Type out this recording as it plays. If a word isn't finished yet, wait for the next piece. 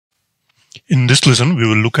In this lesson, we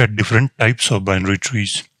will look at different types of binary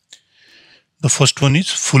trees. The first one is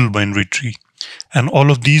full binary tree, and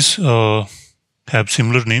all of these have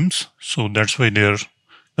similar names, so that's why they are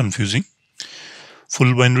confusing.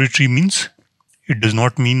 Full binary tree means it does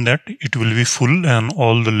not mean that it will be full and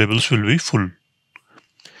all the levels will be full.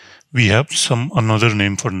 We have some another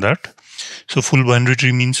name for that. So full binary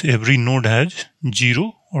tree means every node has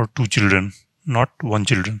 0 or 2 children, not 1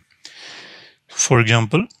 children. For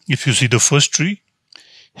example, if you see the first tree,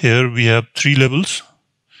 here we have 3 levels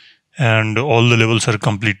and all the levels are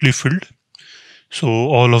completely filled. So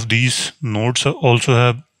all of these nodes also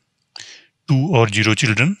have 2 or 0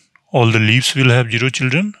 children. All the leaves will have 0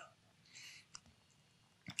 children.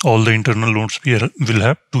 All the internal nodes will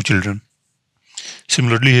have 2 children.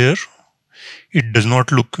 Similarly here, it does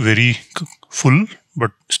not look very full,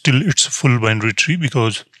 but still it's a full binary tree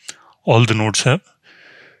because all the nodes have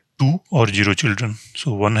 2 or 0 children.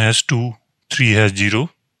 So 1 has 2, 3 has 0.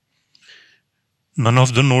 None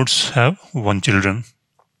of the nodes have 1 children.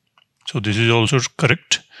 So this is also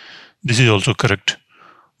correct. This is also correct.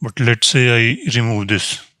 But let's say I remove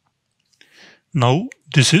this. Now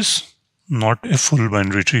this is not a full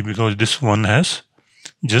binary tree because this one has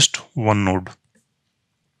just one node.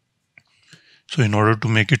 So in order to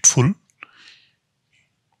make it full,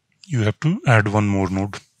 you have to add one more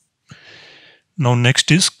node. Now next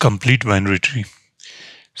is complete binary tree.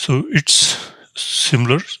 So it's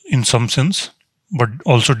similar in some sense, but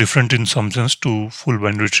also different in some sense to full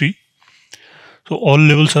binary tree. So all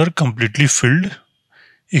levels are completely filled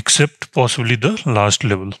except possibly the last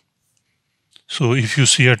level. So if you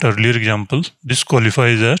see at earlier examples, this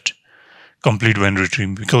qualifies as complete binary tree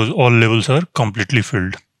because all levels are completely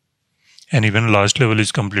filled and even last level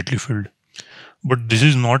is completely filled. But this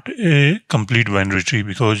is not a complete binary tree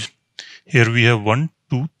because here we have 1,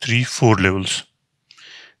 2, 3, 4 levels.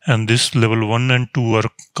 And this level 1 and 2 are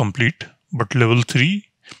complete, but level 3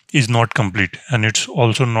 is not complete and it's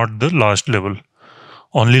also not the last level.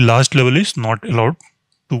 Only last level is not allowed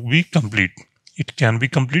to be complete. It can be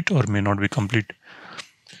complete or may not be complete.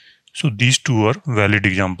 So these two are valid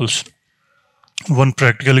examples. One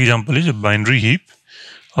practical example is a binary heap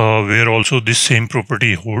where also this same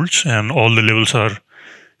property holds and all the levels are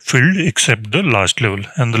filled except the last level,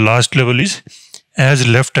 and the last level is as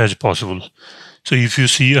left as possible. So if you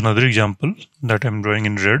see another example that I'm drawing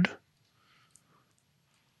in red,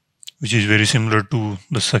 which is very similar to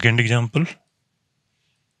the second example.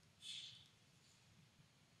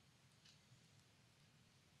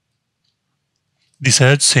 This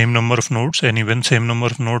has same number of nodes and even same number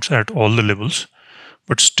of nodes at all the levels,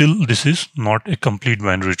 but still this is not a complete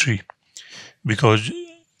binary tree because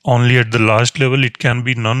only at the last level it can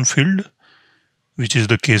be none filled, which is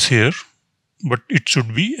the case here, but it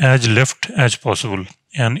should be as left as possible,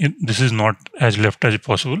 and this is not as left as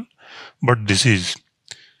possible, but this is.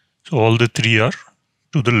 So all the 3 are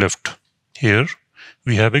to the left. Here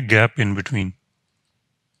we have a gap in between.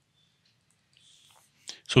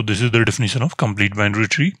 So this is the definition of complete binary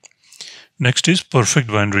tree. Next is perfect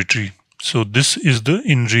binary tree. So this is the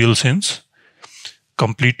in real sense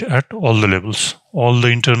complete at all the levels. All the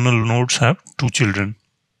internal nodes have 2 children.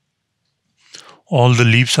 All the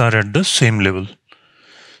leaves are at the same level.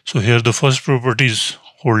 So here the first property is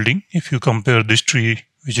holding. If you compare this tree,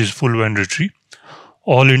 which is full binary tree,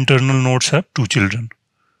 all internal nodes have 2 children.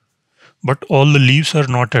 But all the leaves are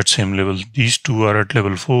not at same level. These 2 are at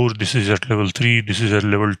level 4, this is at level 3, this is at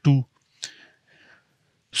level 2.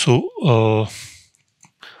 So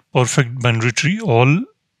perfect binary tree, all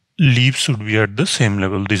leaves should be at the same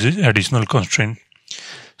level. This is additional constraint.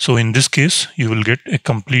 So in this case, you will get a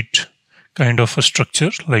complete kind of a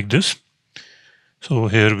structure like this. So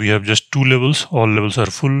here we have just 2 levels, all levels are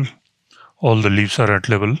full, all the leaves are at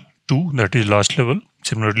level 2, that is last level.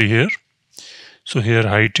 Similarly here. So here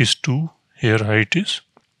height is 2, here height is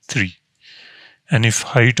 3. And if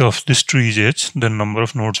height of this tree is h, then number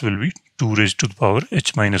of nodes will be 2 raised to the power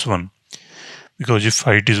h minus 1. Because if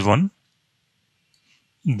height is 1,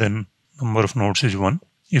 then number of nodes is 1.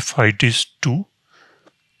 If height is 2,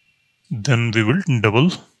 then we will double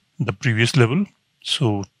the previous level.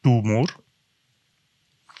 So 2 more.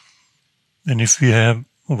 And if we have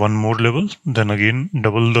 1 more level, then again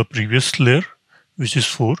double the previous layer, which is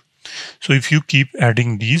 4. So if you keep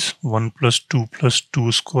adding these 1 plus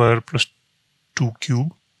 2 square plus 2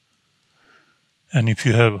 cube, and if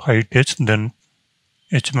you have height h, then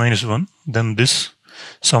h minus 1, then this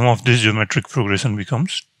sum of this geometric progression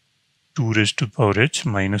becomes 2 raised to the power h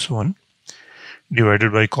minus 1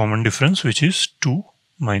 divided by common difference, which is 2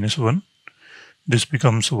 minus 1. This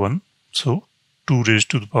becomes 1. So 2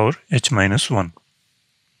 raised to the power h minus 1.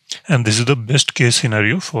 And this is the best case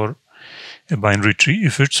scenario for a binary tree.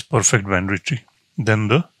 If it's perfect binary tree, then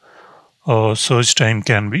the search time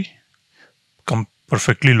can be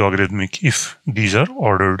perfectly logarithmic if these are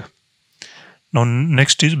ordered. Now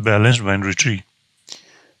next is balanced binary tree.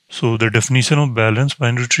 So the definition of balanced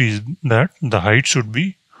binary tree is that the height should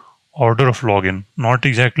be order of log n, not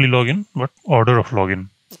exactly log n, but order of log n.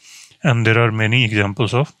 And there are many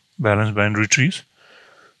examples of balanced binary trees.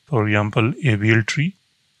 For example, AVL tree,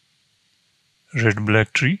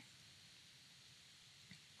 red-black tree.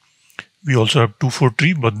 We also have 2-4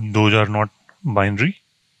 tree, but those are not binary.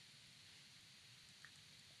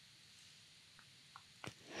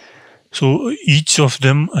 So each of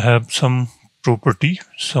them have some property,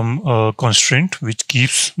 some constraint which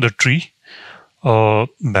keeps the tree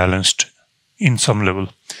balanced in some level.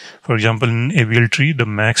 For example, in AVL tree, the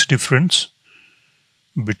max difference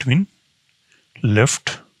between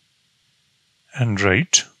left and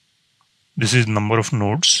right, this is number of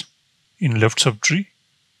nodes in left subtree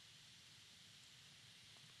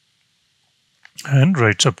and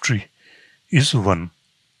right subtree, is 1.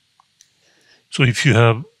 So if you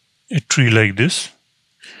have a tree like this,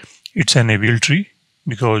 it's an AVL tree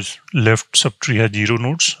because left subtree has 0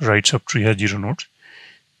 nodes, right subtree has 0 nodes.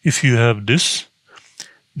 If you have this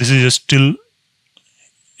is still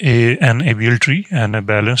an AVL tree and a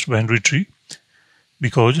balanced binary tree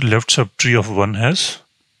because left subtree of 1 has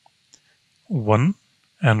 1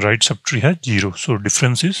 and right subtree has 0. So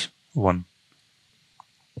difference is 1.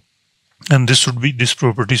 And this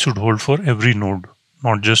property should hold for every node,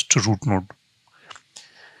 not just root node.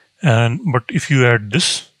 But if you add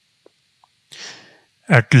this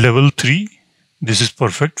at level 3, this is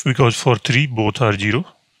perfect because for 3 both are 0.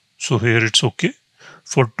 So here it's okay.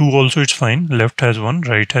 For 2 also it's fine. Left has 1,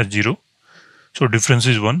 right has 0. So difference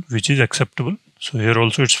is 1, which is acceptable. So here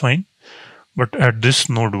also it's fine. But at this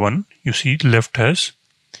node 1, you see left has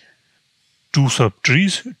 2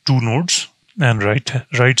 subtrees, 2 nodes, and right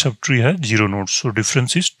subtree has 0 nodes. So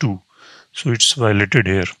difference is 2. So it's violated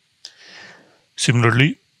here.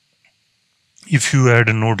 Similarly, if you add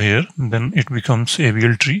a node here, then it becomes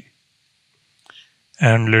AVL tree.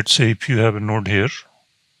 And let's say if you have a node here,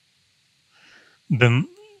 then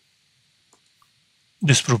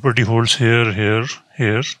this property holds here, here,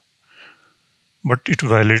 here, but it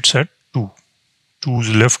violates at 2.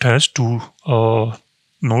 2's left has 2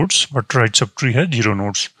 nodes, but right subtree has 0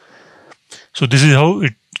 nodes. So this is how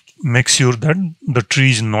it makes sure that the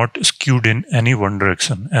tree is not skewed in any one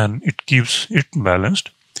direction and it keeps it balanced,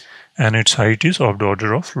 and its height is of the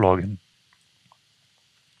order of log n.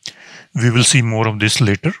 We will see more of this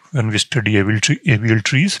later when we study AVL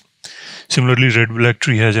trees. Similarly, red-black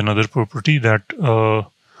tree has another property that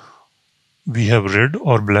we have red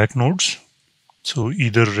or black nodes. So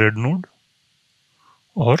either red node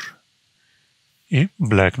or a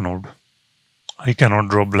black node. I cannot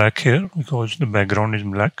draw black here because the background is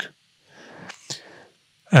black.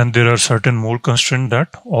 And there are certain more constraints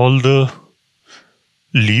that all the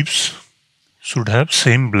leaves should have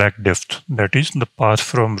same black depth. That is, the path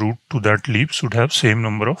from root to that leaf should have same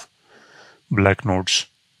number of black nodes.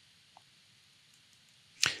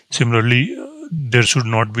 Similarly, there should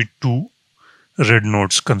not be 2 red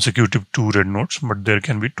nodes, consecutive 2 red nodes, but there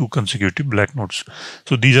can be 2 consecutive black nodes.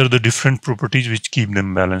 So these are the different properties which keep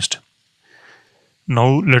them balanced.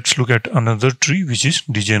 Now let's look at another tree, which is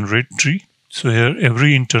degenerate tree. So here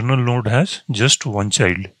every internal node has just one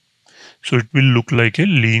child. So it will look like a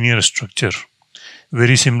linear structure,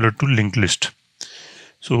 very similar to linked list.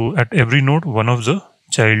 So at every node, one of the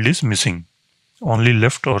child is missing. Only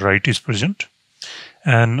left or right is present.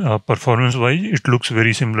 And performance-wise, it looks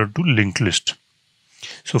very similar to linked list.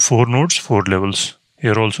 So 4 nodes, 4 levels.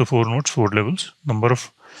 Here also 4 nodes, 4 levels. Number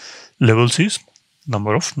of levels is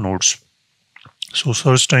number of nodes. So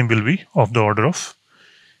search time will be of the order of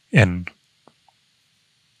n.